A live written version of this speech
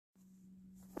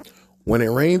When it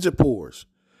rains, it pours.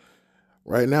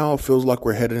 Right now, it feels like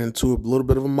we're headed into a little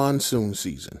bit of a monsoon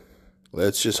season.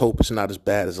 Let's just hope it's not as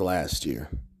bad as last year.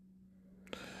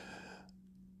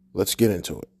 Let's get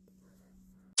into it.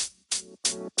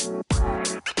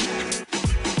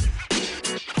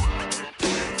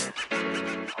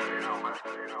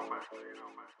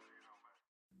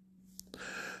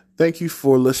 Thank you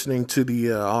for listening to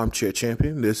the Armchair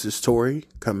Champion. This is Tori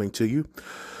coming to you.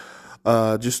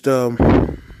 Just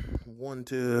wanted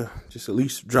to just at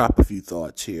least drop a few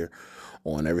thoughts here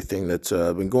on everything that's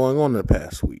been going on in the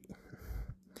past week.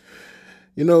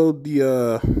 You know,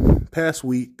 the past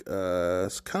week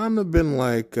it's kind of been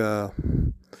like,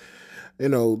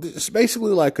 it's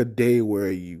basically like a day where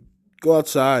you go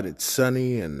outside, it's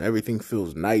sunny, and everything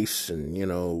feels nice, and,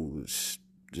 you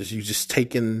just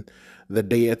taking the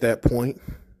day at that point.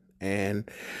 And,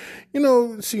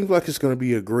 it seems like it's going to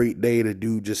be a great day to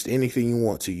do just anything you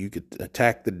want to. You could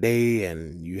attack the day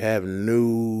and you have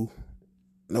no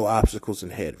obstacles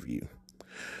ahead of you.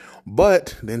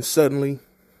 But then suddenly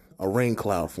a rain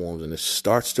cloud forms and it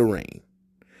starts to rain.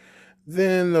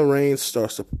 Then the rain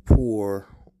starts to pour,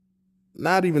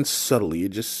 not even subtly.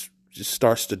 It just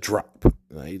starts to drop.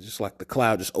 Just like the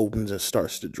cloud just opens and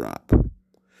starts to drop.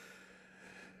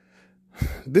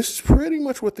 This is pretty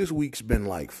much what this week's been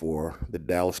like for the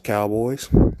Dallas Cowboys.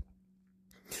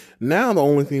 Now the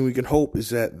only thing we can hope is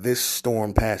that this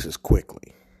storm passes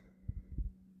quickly.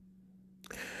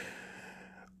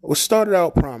 What started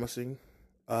out promising,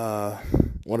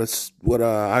 what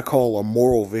I call a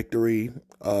moral victory,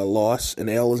 loss. An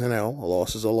L is an L, a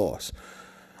loss is a loss.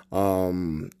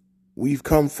 We've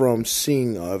come from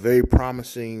seeing a very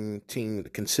promising team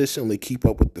consistently keep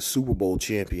up with the Super Bowl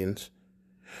champions.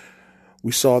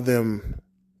 We saw them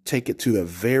take it to the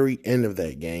very end of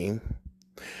that game.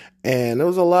 And there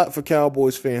was a lot for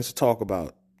Cowboys fans to talk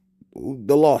about.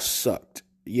 The loss sucked,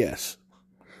 yes.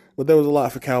 But there was a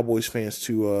lot for Cowboys fans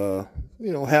to,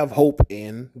 have hope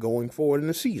in going forward in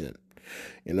the season.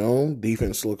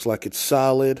 Defense looks like it's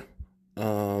solid.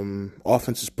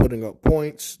 Offense is putting up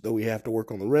points, though we have to work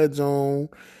on the red zone.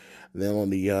 Then on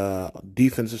the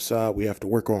defensive side, we have to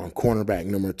work on cornerback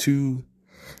number 2.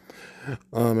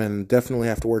 And definitely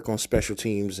have to work on special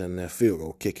teams and field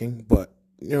goal kicking. But,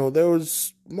 there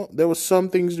was some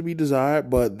things to be desired,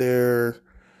 but there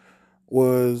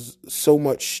was so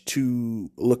much to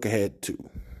look ahead to.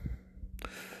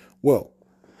 Well,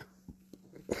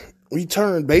 we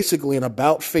turned basically an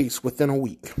about face within a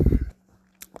week.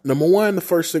 Number one, the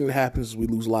first thing that happens is we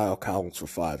lose Lyle Collins for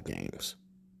 5 games.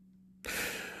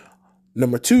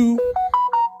 Number 2,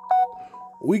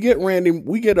 we get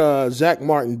Zach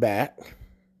Martin back.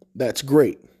 That's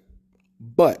great.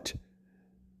 But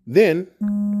then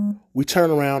we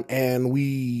turn around and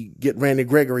we get Randy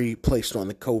Gregory placed on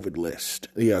the COVID list,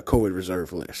 the COVID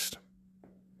reserve list.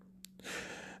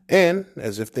 And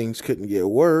as if things couldn't get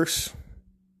worse,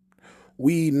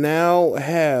 we now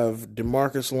have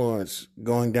DeMarcus Lawrence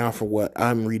going down for what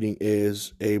I'm reading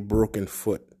is a broken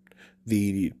foot,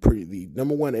 the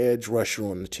number 1 edge rusher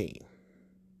on the team.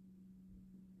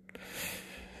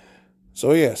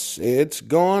 So yes, it's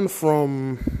gone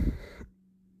from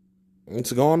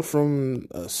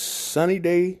a sunny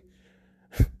day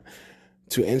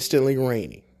to instantly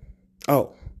rainy.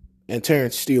 Oh, and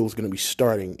Terrence Steele is going to be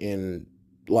starting in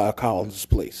Lyle Collins'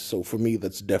 place. So for me,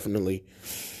 that's definitely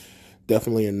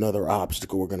another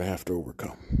obstacle we're going to have to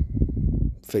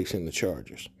overcome facing the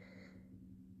Chargers.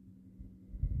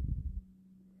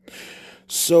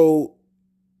 So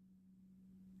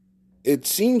it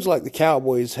seems like the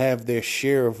Cowboys have their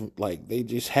share of, they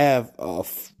just have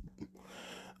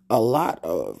a lot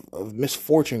of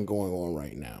misfortune going on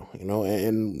right now,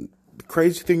 and the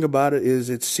crazy thing about it is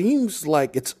it seems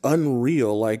like it's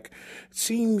unreal. It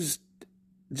seems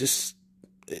just,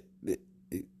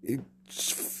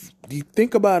 you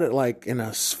think about it like in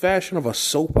a fashion of a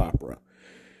soap opera.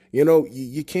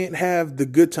 You can't have the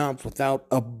good times without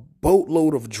a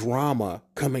boatload of drama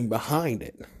coming behind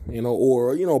it,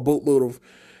 or, a boatload of,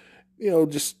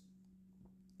 just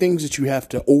things that you have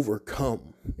to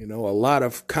overcome, a lot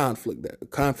of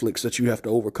conflicts that you have to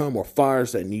overcome, or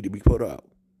fires that need to be put out.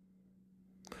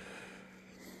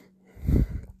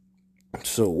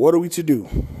 So what are we to do?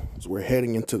 So we're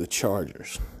heading into the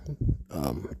Chargers,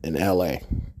 in LA.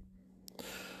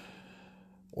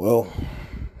 Well,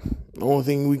 the only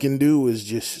thing we can do is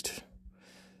just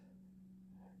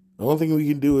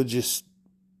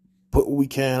put what we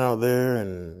can out there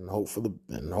and hope for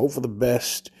the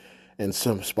best in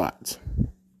some spots.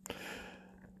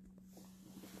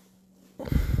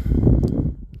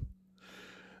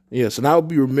 Yes, and I would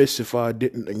be remiss if I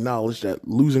didn't acknowledge that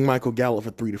losing Michael Gallup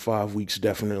for 3 to 5 weeks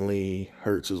definitely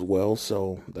hurts as well.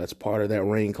 So that's part of that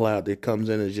rain cloud that comes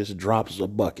in and just drops a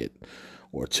bucket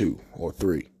or two or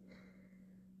three.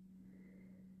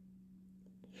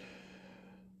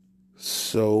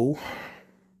 So,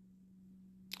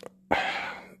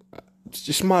 it's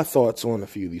just my thoughts on a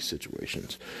few of these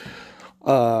situations.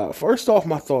 First off,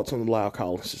 my thoughts on the Lyle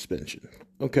Collins suspension.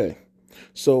 Okay,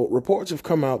 so reports have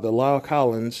come out that Lyle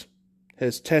Collins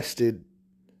has tested.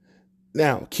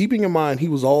 Now, keeping in mind he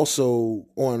was also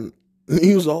on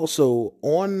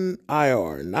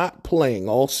IR, not playing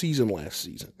all season last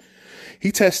season.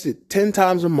 He tested 10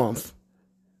 times a month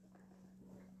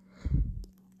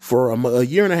for a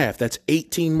year and a half. That's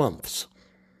 18 months.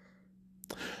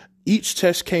 Each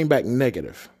test came back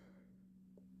negative.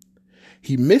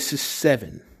 He misses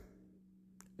 7,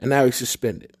 and now he's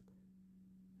suspended.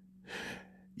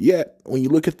 Yet, when you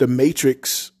look at the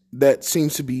matrix that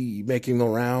seems to be making the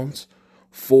rounds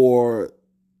for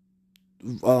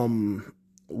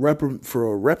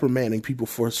reprimanding people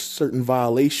for certain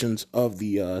violations of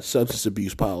the substance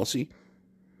abuse policy,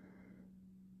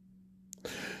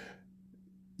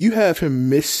 you have him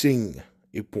missing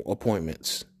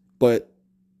appointments, but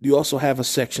you also have a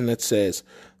section that says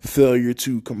failure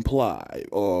to comply,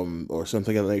 or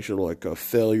something of the nature, like a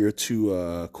failure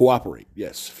to cooperate.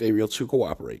 Yes, failure to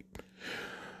cooperate.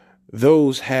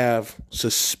 Those have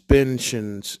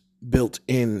suspensions built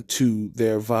into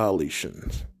their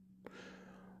violations.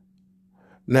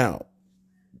 Now,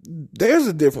 there's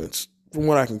a difference from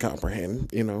what I can comprehend,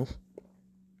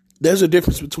 There's a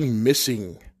difference between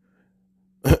missing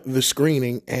the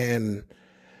screening and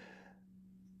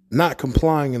not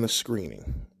complying in the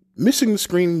screening. Missing the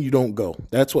screening, you don't go.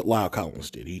 That's what Lyle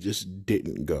Collins did. He just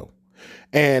didn't go.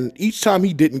 And each time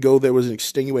he didn't go, there was an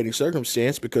extenuating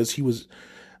circumstance because he was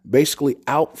basically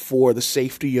out for the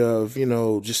safety of,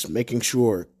 just making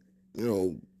sure,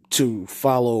 to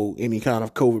follow any kind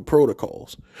of COVID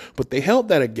protocols. But they held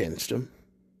that against him.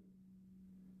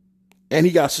 And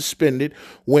he got suspended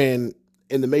when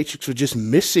in the Matrix for just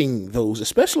missing those,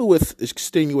 especially with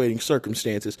extenuating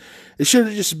circumstances. It should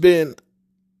have just been,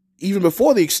 even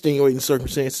before the extenuating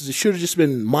circumstances, it should have just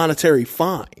been monetary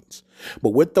fines.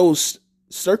 But with those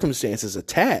circumstances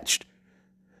attached,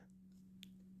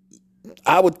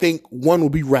 I would think one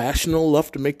would be rational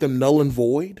enough to make them null and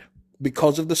void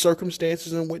because of the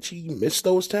circumstances in which he missed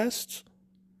those tests.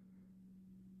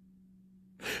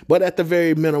 But at the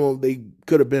very minimum, they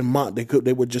could have been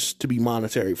they were just to be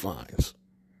monetary fines.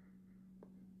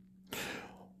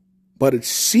 But it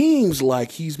seems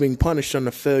like he's being punished on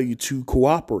the failure to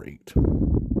cooperate,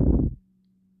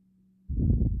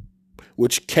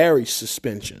 which carries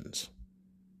suspensions.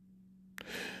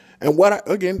 And what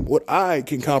I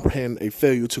can comprehend a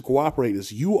failure to cooperate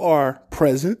is you are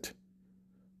present,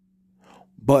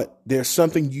 but there's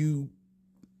something you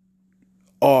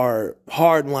are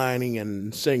hardlining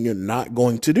and saying you're not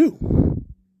going to do.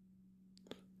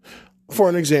 For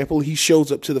an example, he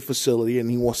shows up to the facility and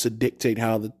he wants to dictate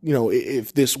how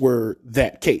if this were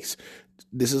that case.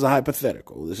 This is a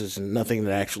hypothetical. This is nothing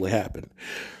that actually happened.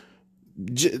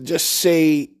 Just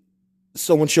say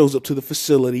someone shows up to the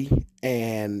facility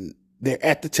and they're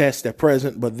at the test, they're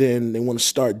present, but then they want to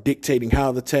start dictating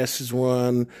how the test is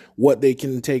run, what they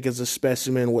can take as a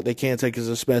specimen, what they can't take as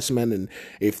a specimen, and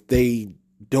if they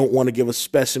don't want to give a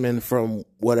specimen from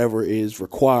whatever is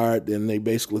required, then they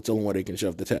basically tell them where they can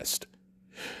shove the test.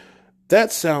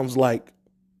 That sounds like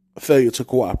a failure to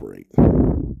cooperate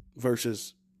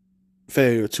versus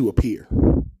failure to appear.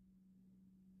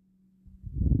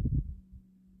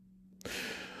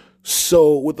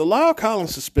 So with the Lyle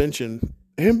Collins suspension,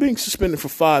 him being suspended for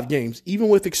 5 games, even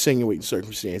with extenuating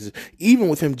circumstances, even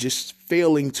with him just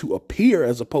failing to appear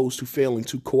as opposed to failing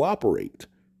to cooperate,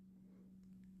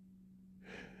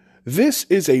 this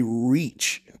is a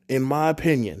reach, in my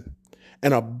opinion,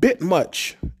 and a bit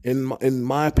much, in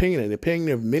my opinion, and the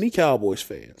opinion of many Cowboys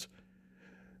fans.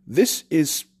 This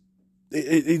is,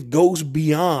 it goes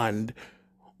beyond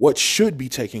what should be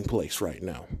taking place right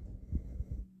now.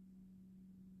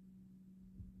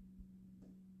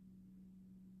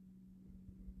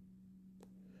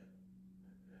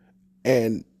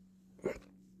 And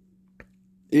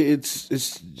it's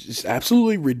just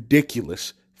absolutely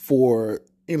ridiculous for,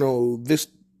 this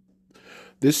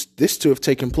to have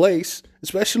taken place,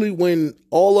 especially when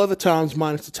all other times,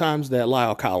 minus the times that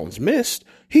Lyle Collins missed,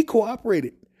 he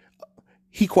cooperated.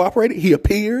 He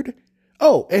appeared.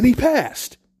 Oh, and he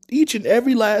passed each and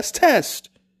every last test.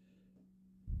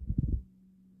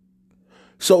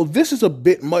 So this is a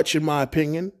bit much, in my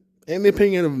opinion, and the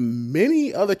opinion of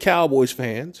many other Cowboys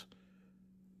fans,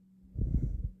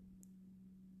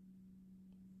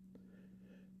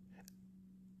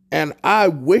 And I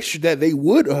wish that they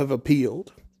would have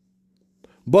appealed,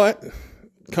 but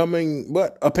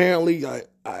apparently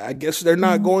I guess they're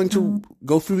not going to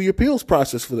go through the appeals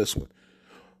process for this one.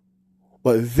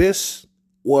 But this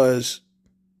was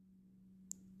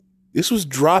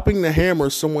dropping the hammer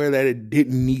somewhere that it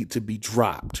didn't need to be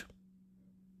dropped.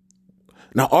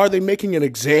 Now, are they making an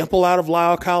example out of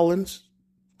Lyle Collins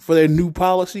for their new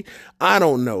policy? I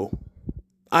don't know.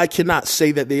 I cannot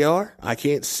say that they are. I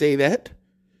can't say that.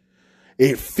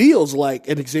 It feels like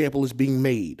an example is being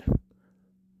made.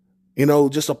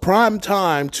 Just a prime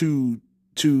time to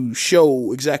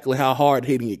show exactly how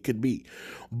hard-hitting it could be.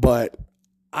 But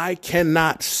I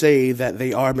cannot say that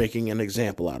they are making an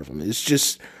example out of him. It's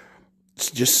just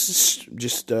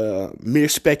mere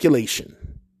speculation.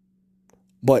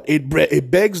 But it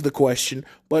begs the question,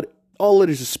 but all it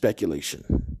is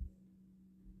speculation.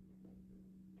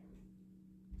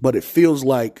 But it feels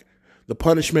like the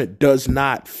punishment does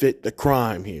not fit the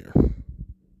crime here.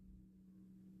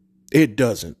 It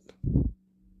doesn't.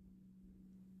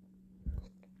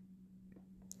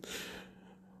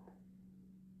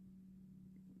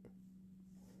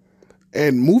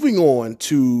 And moving on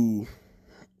to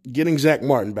getting Zach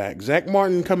Martin back. Zach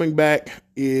Martin coming back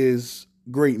is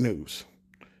great news.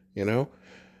 Connor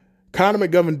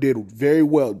McGovern did very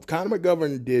well. Connor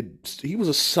McGovern he was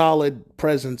a solid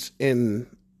presence in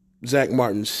Zach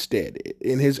Martin's stead,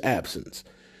 in his absence.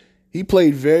 He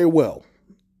played very well.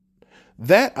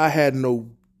 That I had no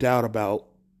doubt about.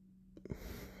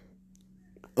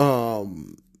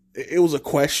 It was a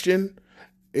question.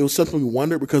 It was something we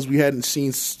wondered because we hadn't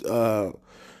seen a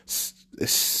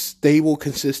stable,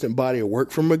 consistent body of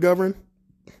work from McGovern.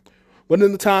 But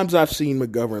in the times I've seen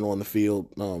McGovern on the field,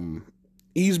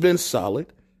 he's been solid,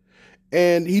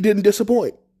 and he didn't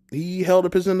disappoint. He held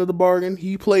up his end of the bargain.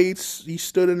 He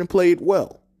stood in and played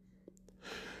well.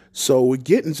 So we're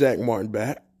getting Zach Martin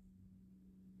back.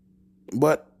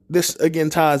 But this again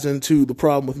ties into the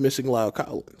problem with missing Lyle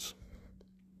Collins.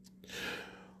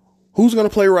 Who's going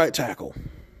to play right tackle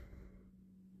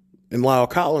in Lyle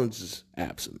Collins'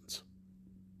 absence?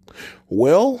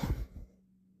 Well,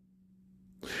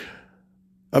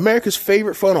 America's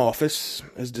favorite front office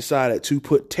has decided to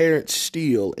put Terrence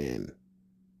Steele in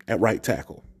at right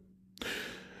tackle.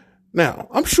 Now,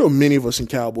 I'm sure many of us in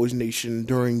Cowboys Nation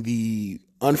during the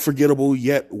unforgettable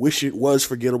yet wish it was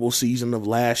forgettable season of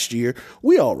last year,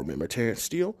 we all remember Terrence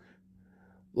Steele.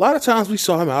 A lot of times we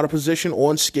saw him out of position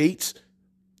on skates.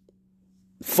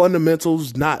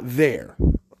 Fundamentals not there.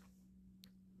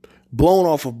 Blown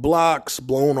off of blocks,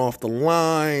 blown off the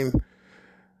line.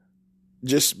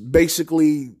 Just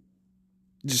basically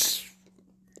just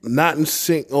not in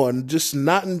sync or just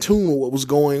not in tune with what was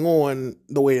going on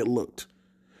the way it looked.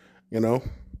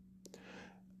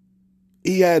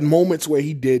 He had moments where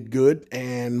he did good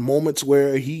and moments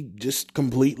where he just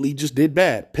completely just did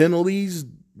bad. Penalties,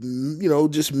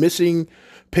 just missing,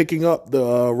 picking up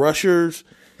the rushers.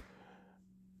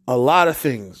 A lot of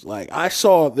things. Like I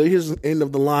saw his end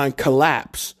of the line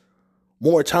collapse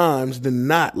more times than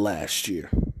not last year.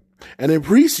 And in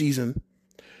preseason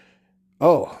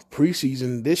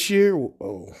this year,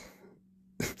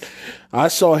 I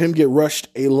saw him get rushed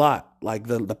a lot. Like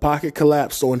the pocket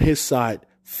collapsed on his side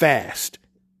fast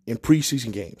in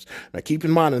preseason games. Now keep in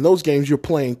mind, in those games, you're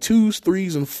playing 2s,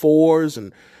 3s, and 4s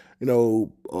and,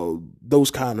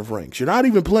 those kind of ranks. You're not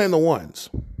even playing the 1s.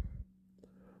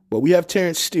 But we have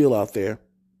Terrence Steele out there.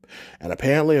 And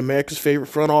apparently America's favorite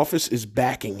front office is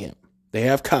backing him. They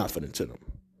have confidence in him.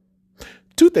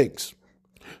 2 things.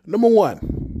 Number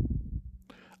 1,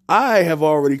 I have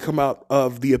already come out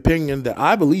of the opinion that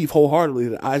I believe wholeheartedly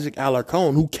that Isaac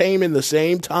Alarcon, who came in the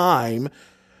same time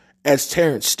as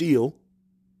Terrence Steele,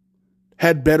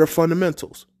 had better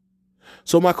fundamentals.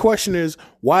 So my question is,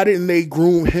 why didn't they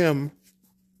groom him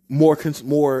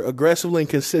more aggressively and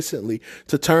consistently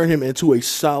to turn him into a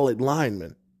solid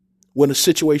lineman when a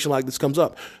situation like this comes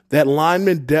up? That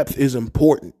lineman depth is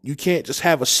important. You can't just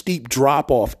have a steep drop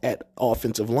off at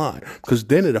offensive line because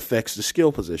then it affects the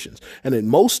skill positions. And it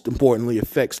most importantly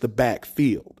affects the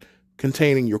backfield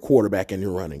containing your quarterback and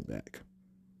your running back.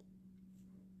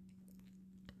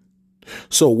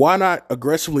 So why not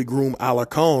aggressively groom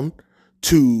Alarcon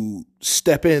to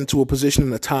step into a position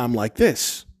in a time like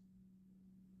this?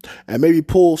 And maybe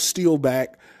pull Steele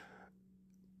back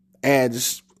and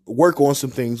just work on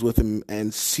some things with him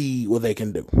and see what they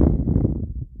can do.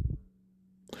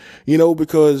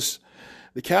 Because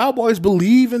the Cowboys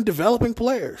believe in developing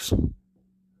players.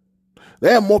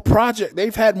 They've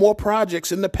had more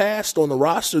projects in the past on the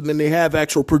roster than they have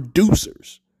actual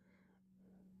producers.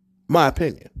 My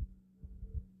opinion.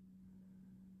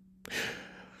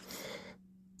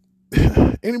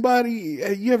 Anybody,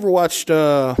 you ever watched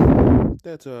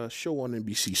that show on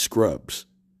NBC, Scrubs?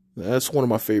 That's one of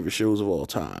my favorite shows of all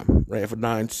time. Ran for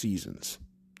 9 seasons.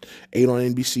 8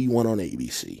 on NBC, 1 on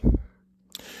ABC.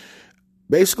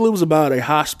 Basically, it was about a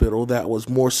hospital that was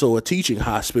more so a teaching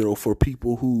hospital for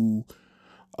people who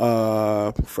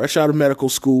fresh out of medical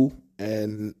school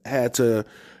and had to,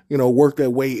 work their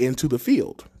way into the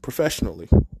field professionally.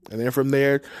 And then from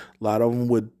there, a lot of them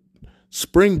would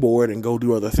springboard and go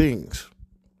do other things.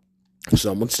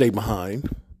 Some would stay behind.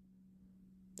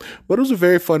 But it was a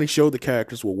very funny show. The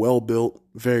characters were well built,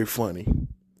 very funny.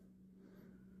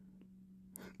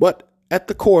 But at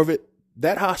the core of it,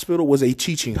 that hospital was a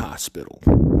teaching hospital.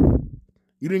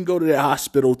 You didn't go to that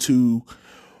hospital to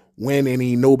win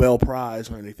any Nobel Prize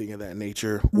or anything of that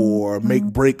nature or make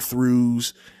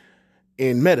breakthroughs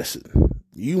in medicine.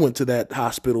 You went to that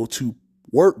hospital to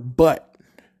work, but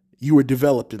you were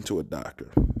developed into a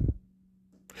doctor.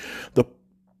 The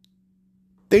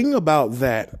thing about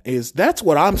that is that's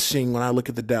what I'm seeing when I look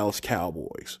at the Dallas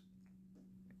Cowboys.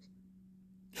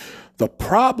 The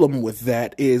problem with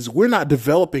that is we're not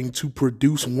developing to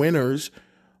produce winners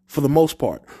for the most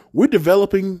part. We're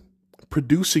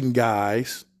producing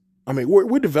guys.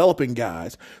 We're developing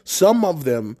guys. Some of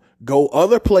them go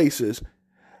other places.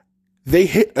 They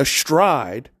hit a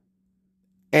stride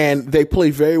and they play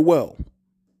very well.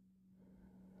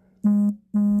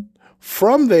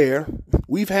 From there,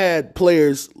 we've had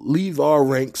players leave our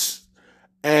ranks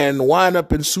and wind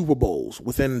up in Super Bowls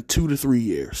within 2 to 3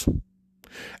 years.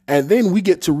 And then we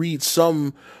get to read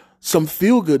some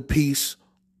feel-good piece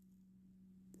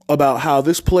about how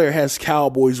this player has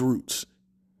Cowboys roots.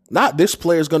 Not this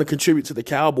player is going to contribute to the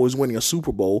Cowboys winning a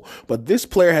Super Bowl, but this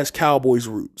player has Cowboys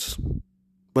roots.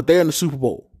 But they're in the Super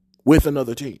Bowl with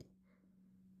another team.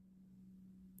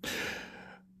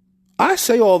 I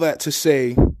say all that to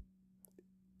say,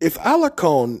 if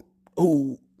Alarcon,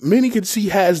 who many can see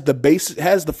has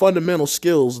the fundamental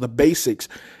skills, the basics,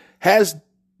 has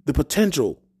the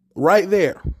potential right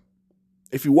there.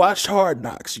 If you watched Hard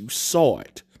Knocks, you saw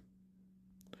it.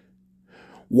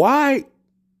 Why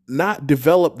not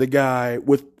develop the guy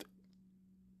with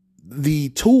the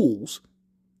tools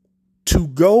to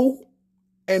go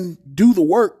and do the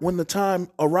work when the time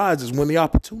arises, when the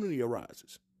opportunity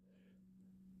arises?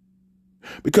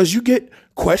 Because you get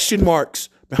question marks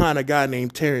behind a guy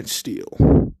named Terrence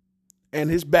Steele and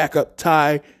his backup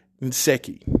Ty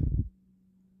Nsekhe.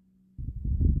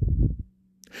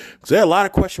 So there are a lot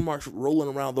of question marks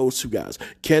rolling around those two guys.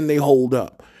 Can they hold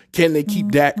up? Can they keep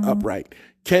Dak upright?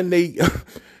 Can they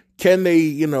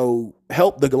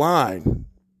help the line?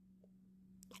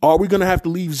 Are we going to have to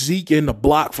leave Zeke in the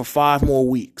block for 5 more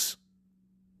weeks?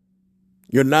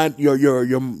 Your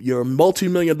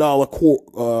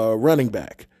multi-million-dollar running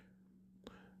back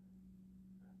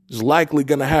is likely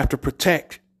going to have to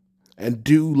protect and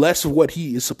do less of what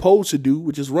he is supposed to do,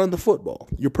 which is run the football.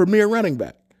 Your premier running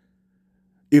back.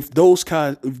 If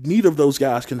neither of those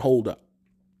guys can hold up.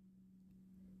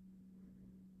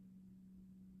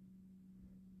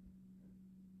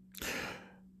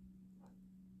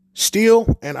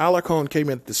 Steele and Alarcon came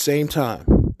in at the same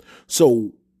time.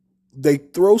 So they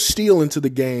throw Steele into the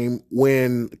game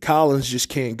when Collins just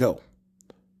can't go.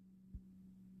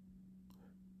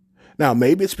 Now,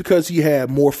 maybe it's because he had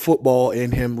more football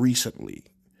in him recently.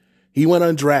 He went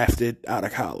undrafted out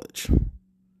of college.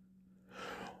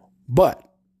 But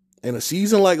in a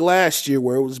season like last year,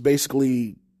 where it was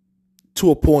basically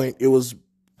to a point, it was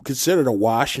considered a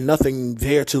wash, nothing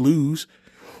there to lose,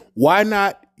 why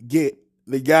not get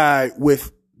the guy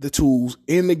with the tools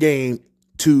in the game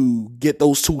to get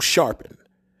those tools sharpened?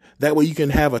 That way you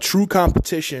can have a true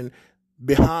competition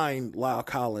behind Lyle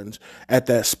Collins at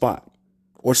that spot,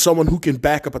 or someone who can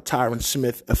back up a Tyron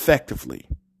Smith effectively.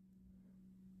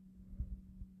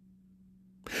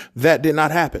 That did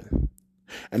not happen.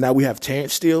 And now we have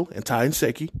Terrence Steele and Ty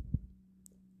Nsekhe.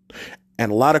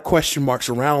 And a lot of question marks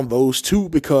around those two,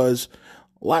 because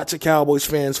lots of Cowboys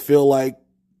fans feel like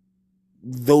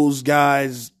those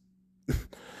guys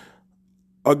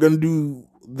are going to do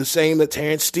the same that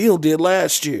Terrence Steele did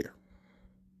last year.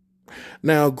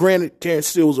 Now, granted, Terrence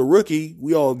Steele was a rookie.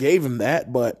 We all gave him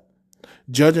that. But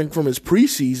judging from his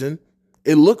preseason,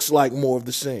 it looks like more of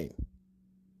the same.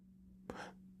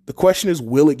 The question is,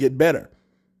 will it get better?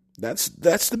 That's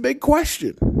the big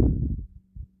question.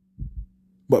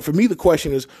 But for me, the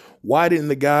question is, why didn't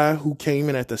the guy who came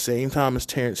in at the same time as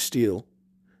Terrence Steele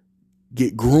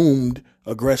get groomed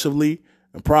aggressively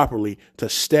and properly to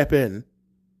step in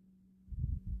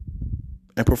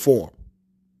and perform?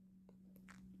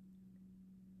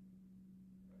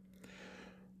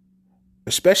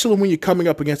 especially when you're coming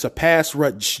up against a pass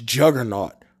rush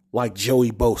juggernaut like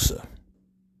Joey Bosa.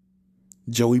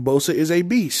 Joey Bosa is a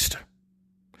beast.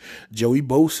 Joey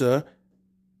Bosa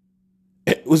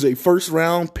was a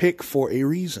first-round pick for a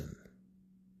reason.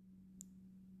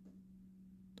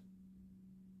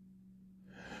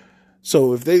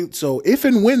 So if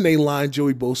and when they line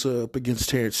Joey Bosa up against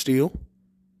Terrence Steele,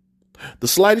 the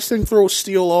slightest thing throws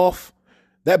Steele off,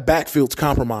 that backfield's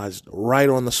compromised right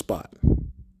on the spot.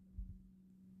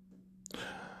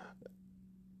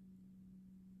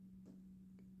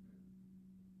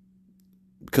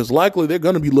 Because likely they're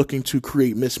going to be looking to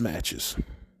create mismatches.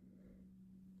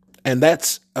 And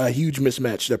that's a huge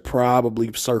mismatch they're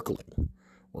probably circling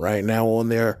right now on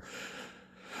their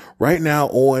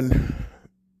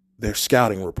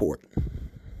scouting report.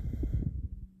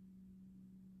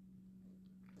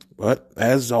 But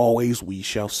as always, we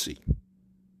shall see.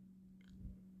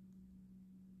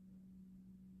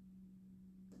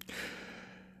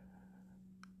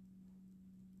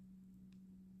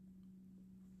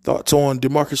 Thoughts on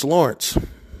DeMarcus Lawrence?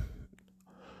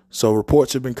 So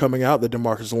reports have been coming out that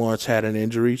DeMarcus Lawrence had an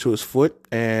injury to his foot,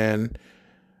 and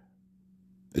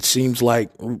it seems like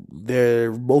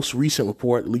their most recent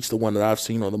report, at least the one that I've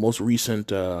seen, or the most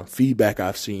recent feedback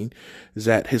I've seen, is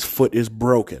that his foot is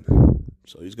broken.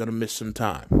 So he's going to miss some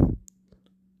time.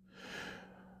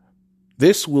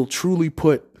 This will truly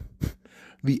put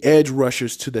the edge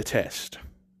rushers to the test.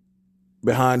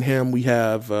 Behind him, we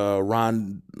have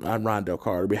Rondell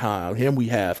Carter. Behind him, we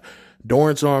have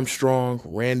Dorrance Armstrong,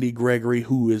 Randy Gregory,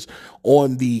 who is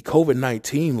on the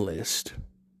COVID-19 list.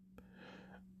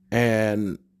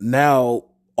 And now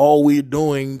all we're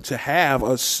doing to have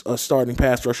a starting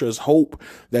pass rusher is hope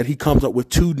that he comes up with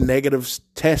 2 negative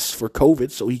tests for COVID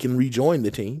so he can rejoin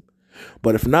the team.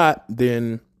 But if not,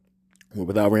 then we're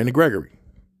without Randy Gregory.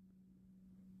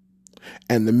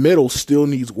 And the middle still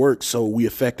needs work, so we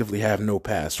effectively have no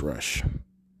pass rush.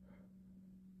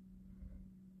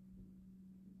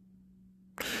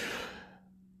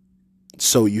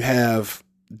 So you have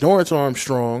Dorrance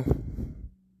Armstrong.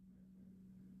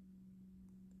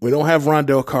 We don't have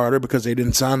Rondell Carter because they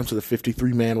didn't sign him to the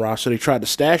 53-man roster. They tried to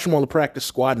stash him on the practice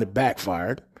squad and it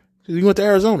backfired. He went to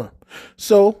Arizona.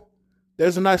 So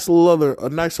there's a nice other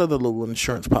little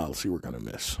insurance policy we're going to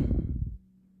miss.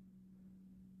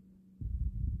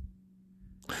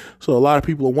 So a lot of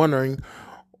people are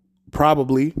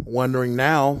probably wondering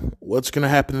now, what's going to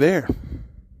happen there?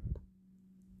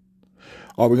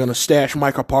 Are we going to stash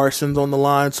Micah Parsons on the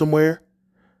line somewhere?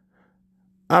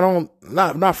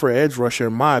 Not for an edge rusher,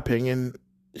 in my opinion.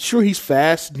 Sure, he's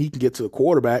fast and he can get to the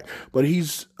quarterback, but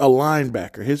he's a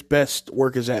linebacker. His best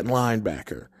work is at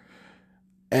linebacker.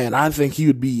 And I think he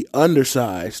would be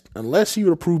undersized, unless he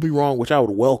would prove me wrong, which I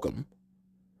would welcome.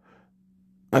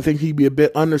 I think he'd be a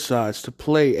bit undersized to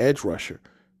play edge rusher.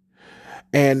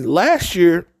 And last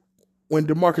year, when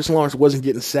DeMarcus Lawrence wasn't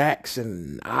getting sacks,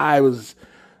 and I was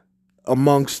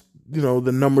amongst,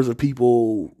 the numbers of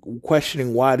people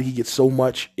questioning why did he get so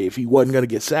much if he wasn't going to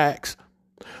get sacks,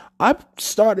 I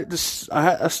started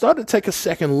to take a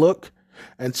second look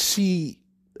and see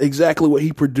exactly what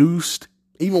he produced,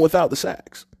 even without the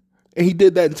sacks. And he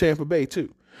did that in Tampa Bay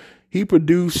too. He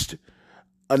produced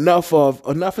enough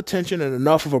attention and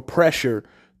enough of a pressure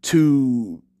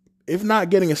to, if not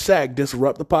getting a sack,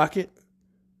 disrupt the pocket.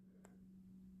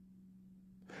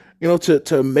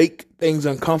 To make things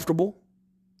uncomfortable.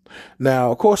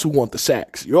 Now, of course, we want the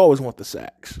sacks. You always want the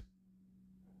sacks.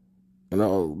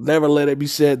 Never let it be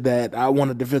said that I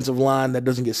want a defensive line that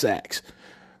doesn't get sacks.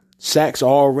 Sacks are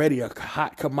already a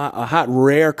hot,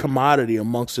 rare commodity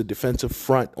amongst the defensive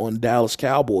front on Dallas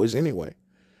Cowboys anyway.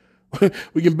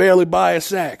 We can barely buy a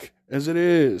sack as it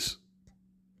is.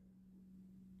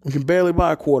 We can barely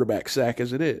buy a quarterback sack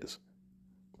as it is.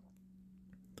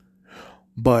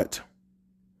 But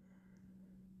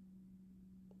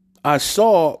I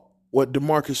saw what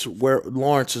DeMarcus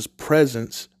Lawrence's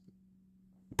presence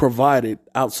provided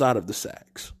outside of the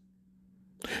sacks.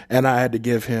 And I had to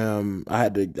give him, I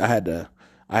had to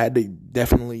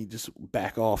definitely just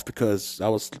back off because I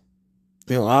was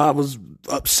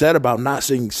upset about not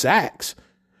seeing sacks.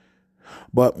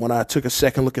 But when I took a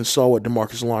second look and saw what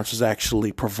DeMarcus Lawrence was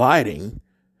actually providing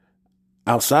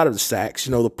outside of the sacks,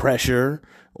 the pressure,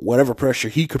 whatever pressure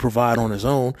he could provide on his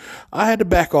own, I had to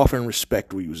back off and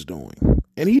respect what he was doing.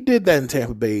 And he did that in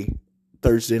Tampa Bay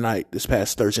this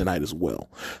past Thursday night as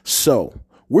well. So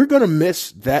we're going to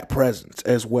miss that presence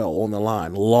as well on the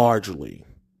line largely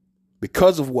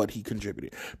because of what he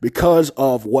contributed, because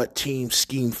of what teams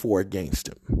schemed for against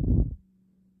him.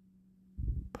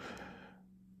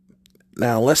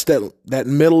 Now, unless that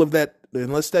middle of that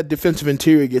that defensive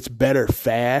interior gets better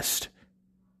fast,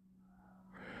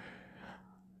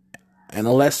 and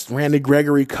unless Randy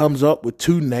Gregory comes up with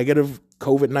 2 negative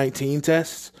COVID-19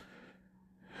 tests,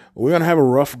 we're going to have a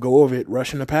rough go of it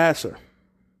rushing the passer.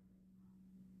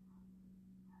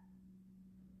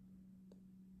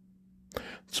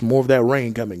 It's more of that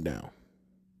rain coming down.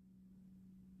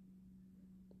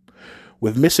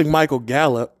 With missing Michael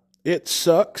Gallup, it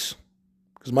sucks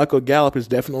because Michael Gallup is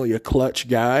definitely a clutch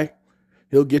guy.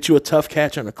 He'll get you a tough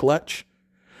catch on a clutch.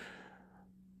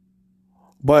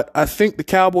 But I think the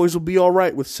Cowboys will be all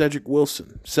right with Cedric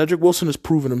Wilson. Cedric Wilson has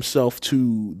proven himself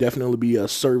to definitely be a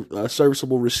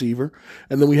serviceable receiver.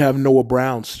 And then we have Noah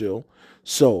Brown still.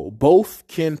 So both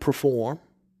can perform.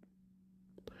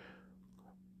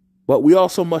 But we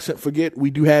also mustn't forget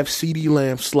we do have CeeDee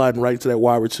Lamb sliding right into that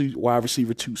wide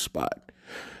receiver 2 spot.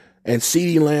 And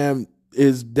CeeDee Lamb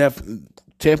is definitely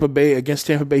Tampa Bay,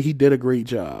 he did a great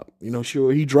job.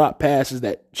 Sure, he dropped passes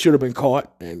that should have been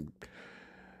caught, and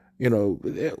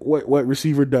what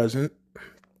receiver doesn't?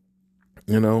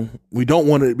 We don't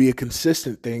want it to be a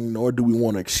consistent thing, nor do we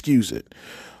want to excuse it.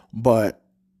 But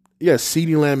yes,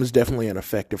 CeeDee Lamb is definitely an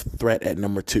effective threat at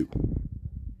number 2.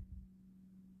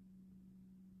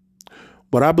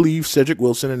 But I believe Cedric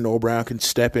Wilson and Noah Brown can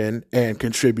step in and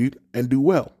contribute and do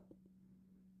well.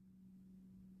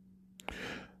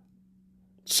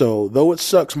 So, though it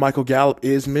sucks Michael Gallup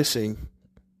is missing,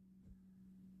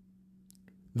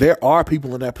 there are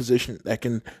people in that position that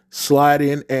can slide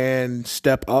in and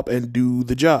step up and do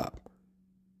the job.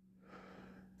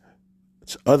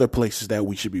 It's other places that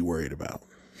we should be worried about.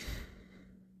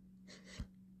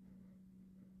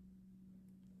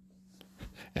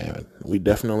 And we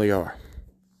definitely are.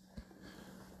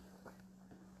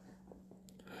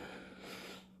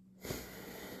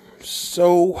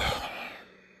 So,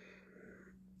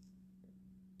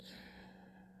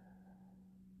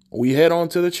 we head on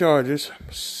to the Chargers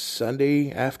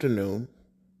Sunday afternoon.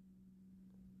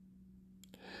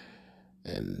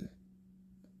 And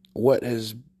what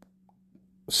has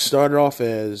started off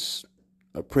as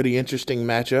a pretty interesting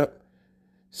matchup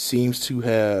seems to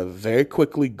have very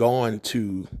quickly gone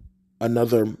to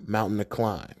another mountain to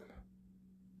climb.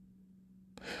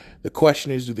 The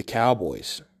question is, do the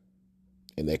Cowboys,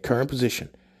 in their current position,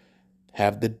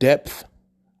 have the depth,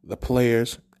 the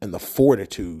players, and the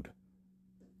fortitude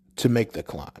to make the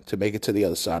climb, to make it to the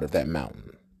other side of that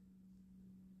mountain?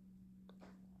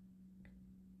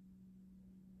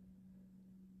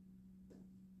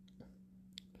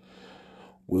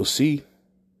 We'll see,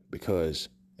 because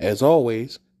as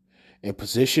always, in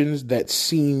positions that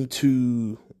seem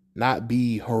to not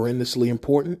be horrendously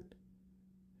important,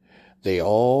 they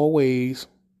always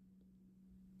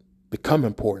become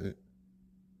important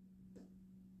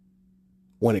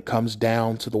when it comes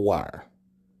down to the wire.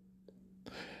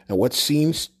 And what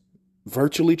seems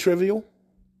virtually trivial,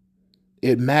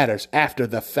 it matters after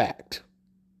the fact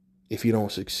if you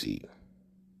don't succeed.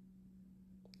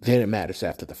 Then it matters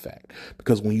after the fact.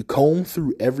 Because when you comb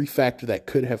through every factor that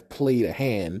could have played a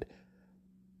hand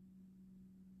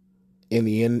in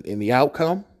the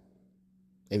outcome,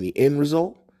 in the end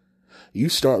result, you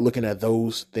start looking at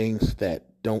those things that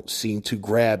don't seem to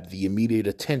grab the immediate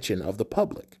attention of the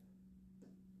public.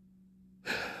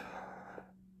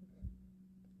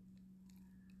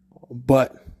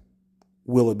 But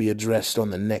will it be addressed on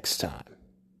the next time?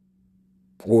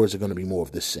 Or is it going to be more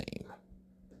of the same?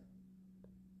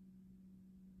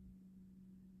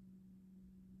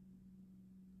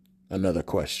 Another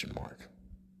question mark.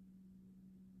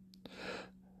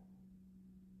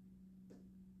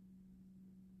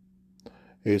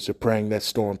 Here's to praying that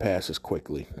storm passes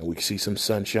quickly and we can see some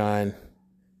sunshine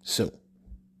soon.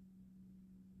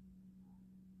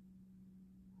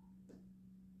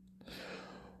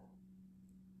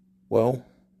 Well,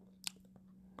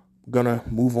 I'm going to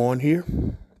move on here.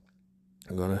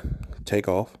 I'm going to take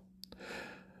off.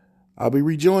 I'll be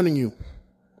rejoining you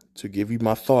to give you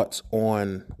my thoughts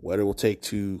on what it will take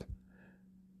to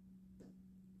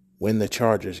win the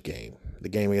Chargers game, the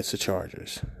game against the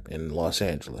Chargers in Los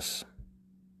Angeles.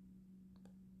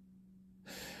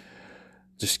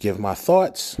 Just give my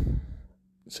thoughts,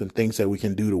 some things that we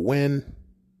can do to win,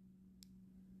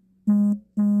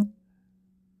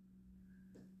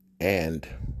 and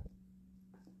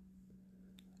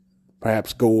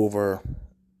perhaps go over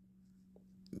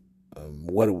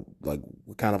what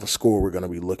kind of a score we're going to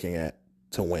be looking at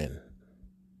to win.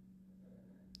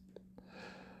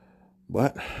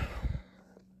 But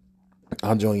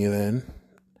I'll join you then,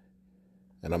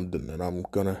 and I'm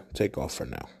going to take off for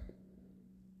now.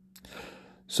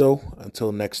 So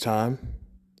until next time,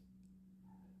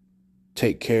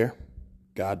 take care,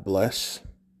 God bless,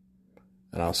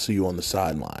 and I'll see you on the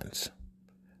sidelines.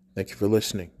 Thank you for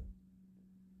listening.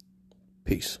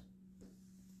 Peace.